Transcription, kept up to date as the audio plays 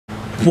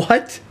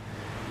What?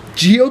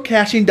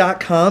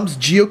 Geocaching.com's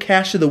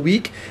geocache of the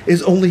week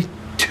is only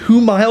 2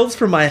 miles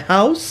from my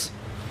house?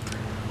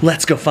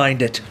 Let's go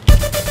find it.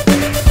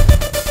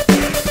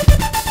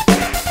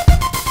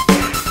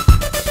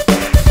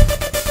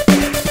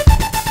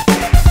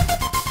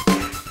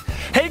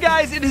 Hey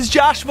guys, it is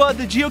Joshua,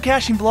 the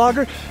geocaching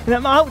blogger, and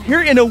I'm out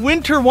here in a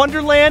winter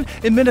wonderland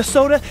in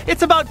Minnesota.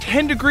 It's about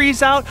 10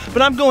 degrees out,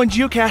 but I'm going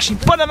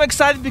geocaching. But I'm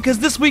excited because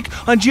this week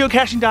on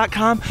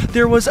geocaching.com,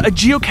 there was a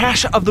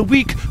geocache of the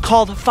week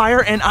called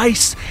Fire and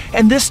Ice.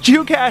 And this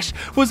geocache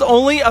was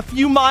only a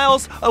few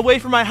miles away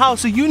from my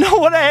house. So you know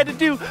what I had to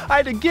do? I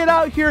had to get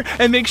out here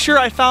and make sure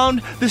I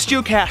found this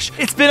geocache.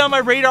 It's been on my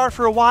radar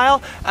for a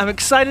while. I'm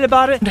excited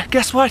about it. And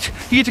guess what?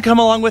 You get to come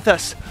along with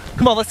us.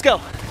 Come on, let's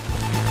go.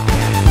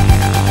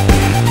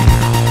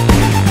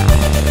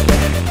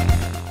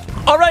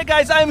 All right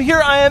guys, I'm here,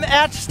 I am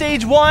at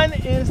stage 1,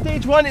 and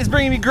stage 1 is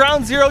bringing me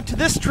ground zero to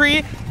this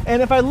tree.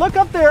 And if I look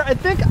up there, I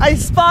think I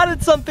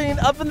spotted something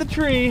up in the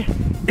tree.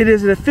 It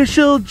is an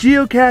official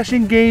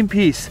geocaching game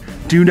piece.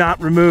 Do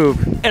not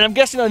remove. And I'm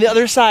guessing on the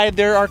other side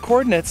there are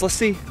coordinates. Let's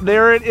see.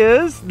 There it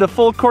is, the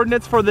full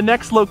coordinates for the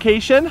next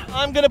location.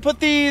 I'm gonna put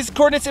these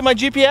coordinates in my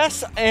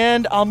GPS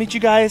and I'll meet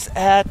you guys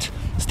at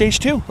stage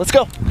 2. Let's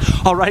go.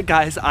 All right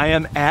guys, I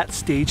am at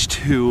stage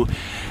 2.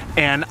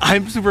 And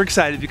I'm super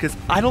excited because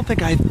I don't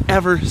think I've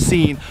ever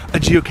seen a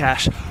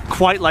geocache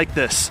quite like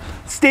this.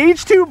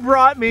 Stage 2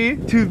 brought me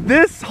to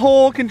this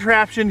whole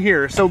contraption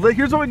here. So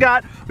here's what we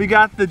got. We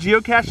got the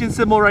geocaching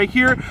symbol right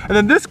here, and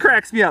then this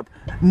cracks me up.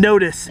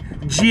 Notice,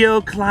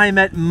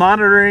 geoclimate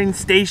monitoring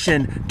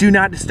station, do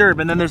not disturb.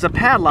 And then there's a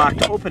padlock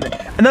to open it.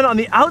 And then on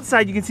the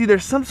outside, you can see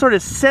there's some sort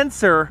of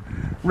sensor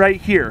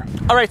right here.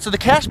 All right, so the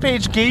cache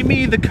page gave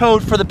me the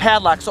code for the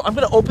padlock. So I'm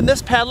gonna open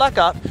this padlock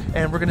up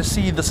and we're gonna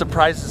see the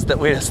surprises that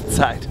wait us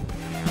inside.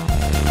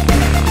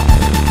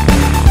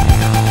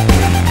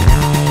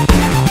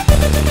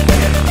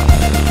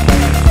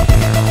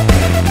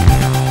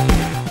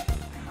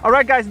 All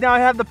right guys, now I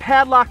have the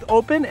padlock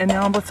open and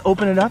now let's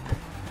open it up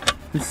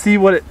and see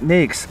what it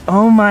makes.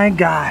 Oh my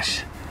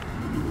gosh.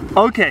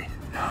 Okay.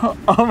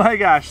 Oh my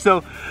gosh,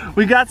 so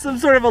we got some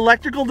sort of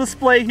electrical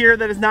display here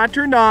that is not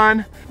turned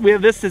on. We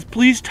have this says,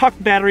 please tuck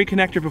battery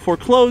connector before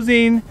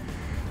closing,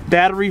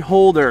 battery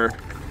holder.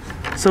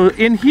 So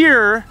in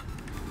here,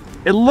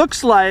 it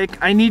looks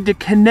like I need to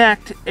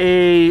connect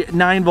a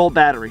 9-volt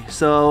battery.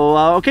 So,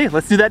 okay,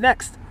 let's do that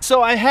next.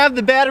 So I have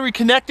the battery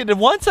connected, and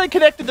once I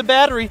connected the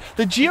battery,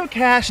 the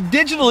geocache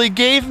digitally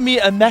gave me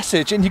a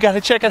message, and you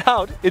gotta check it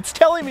out. It's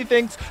telling me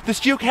things. This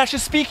geocache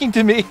is speaking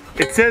to me.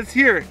 It says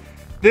here,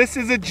 this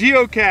is a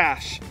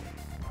geocache.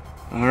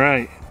 All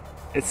right,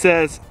 it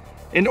says,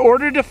 in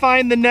order to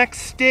find the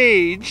next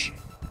stage,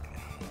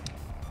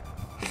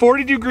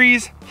 40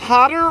 degrees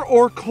hotter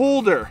or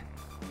colder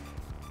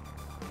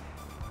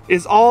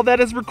is all that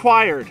is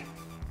required.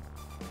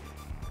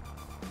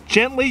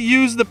 Gently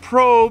use the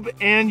probe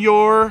and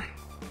your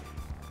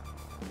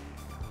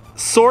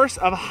source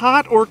of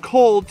hot or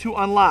cold to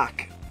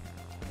unlock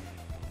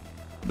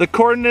the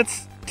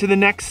coordinates to the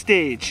next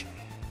stage.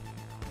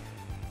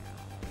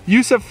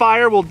 Use of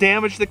fire will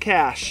damage the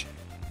cache.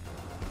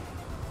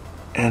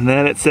 And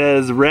then it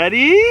says,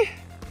 ready? It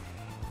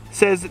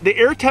says the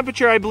air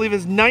temperature, I believe,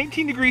 is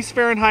 19 degrees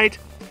Fahrenheit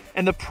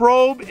and the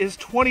probe is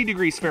 20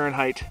 degrees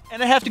Fahrenheit.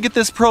 And I have to get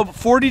this probe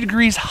 40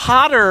 degrees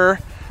hotter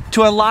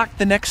to unlock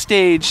the next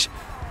stage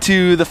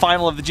to the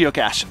final of the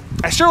geocache.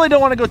 I surely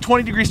don't want to go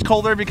 20 degrees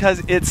colder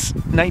because it's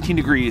 19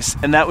 degrees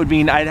and that would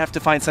mean I'd have to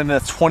find something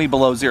that's 20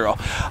 below zero.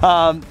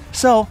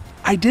 So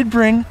I did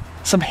bring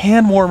some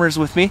hand warmers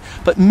with me,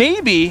 but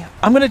maybe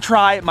I'm gonna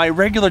try my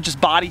regular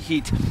just body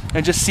heat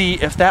and just see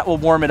if that will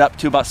warm it up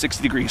to about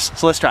 60 degrees.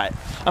 So let's try it.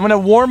 I'm gonna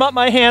warm up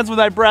my hands with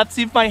my breath,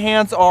 see if my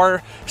hands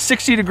are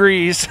 60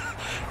 degrees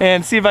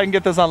and see if I can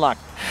get this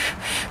unlocked.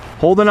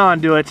 Holding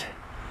on to it.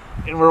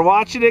 And we're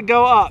watching it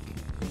go up.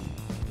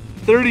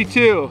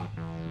 32,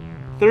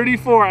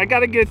 34, I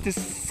gotta get it to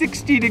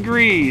 60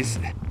 degrees.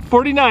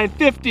 49,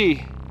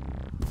 50.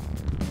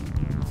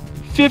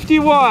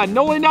 51,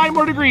 only 9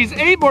 more degrees,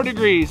 8 more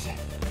degrees.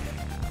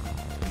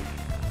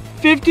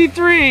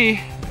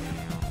 53,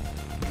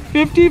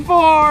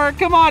 54,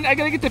 come on, I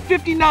gotta get to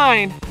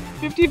 59,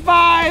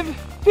 55,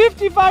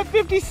 55,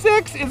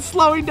 56, it's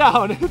slowing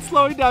down, it's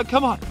slowing down,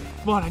 come on,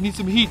 I need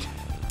some heat.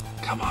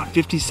 Come on,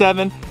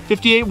 57,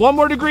 58, one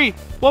more degree,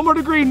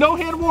 no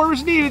hand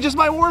warmers needed, just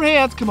my warm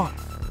hands, come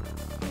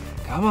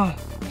on,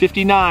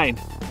 59.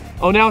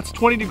 Oh, now it's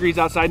 20 degrees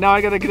outside, now I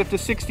gotta get up to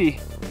 60.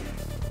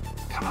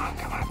 Come on,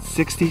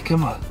 60,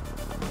 come on.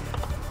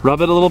 Rub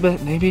it a little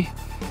bit, maybe.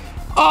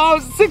 Oh,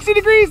 60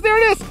 degrees, there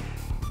it is.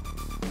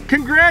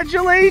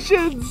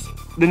 Congratulations.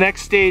 The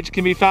next stage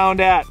can be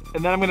found at,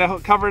 and then I'm gonna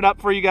cover it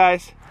up for you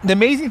guys. The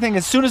amazing thing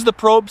is, as soon as the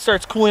probe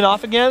starts cooling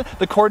off again,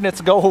 the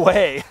coordinates go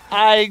away.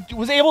 I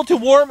was able to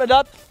warm it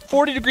up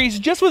 40 degrees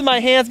just with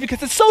my hands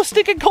because it's so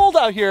stinking cold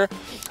out here.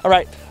 All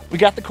right, we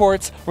got the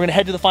coordinates. We're gonna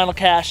head to the final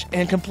cache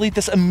and complete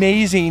this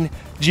amazing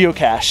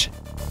geocache.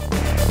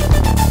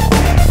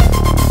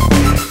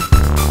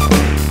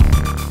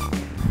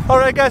 All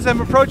right, guys, I'm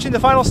approaching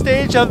the final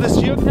stage of this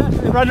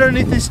geocache. Right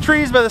underneath these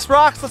trees by this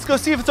rocks. Let's go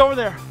see if it's over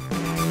there.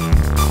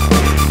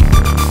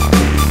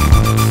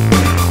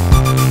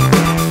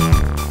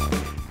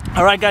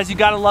 All right, guys, you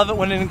gotta love it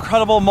when an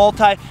incredible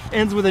multi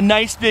ends with a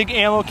nice big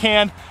ammo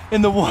can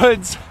in the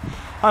woods.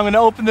 I'm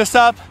gonna open this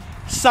up,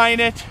 sign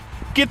it,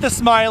 get the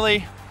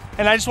smiley,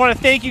 and I just wanna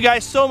thank you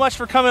guys so much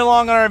for coming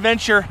along on our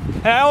adventure.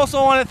 And I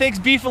also wanna thank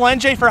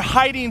Beefalenge for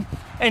hiding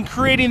and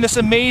creating this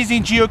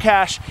amazing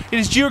geocache. It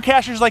is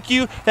geocachers like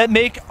you that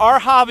make our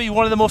hobby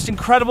one of the most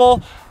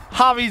incredible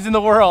hobbies in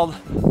the world.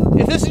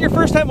 If this is your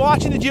first time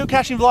watching the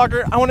Geocaching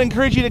Vlogger, I wanna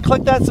encourage you to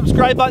click that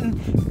subscribe button.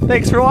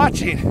 Thanks for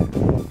watching.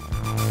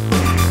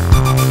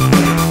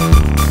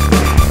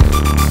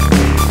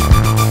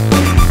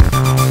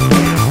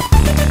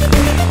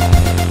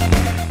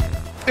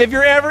 If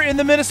you're ever in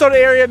the Minnesota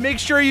area, make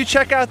sure you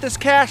check out this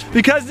cache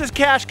because this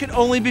cache can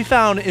only be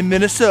found in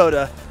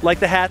Minnesota, like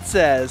the hat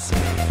says.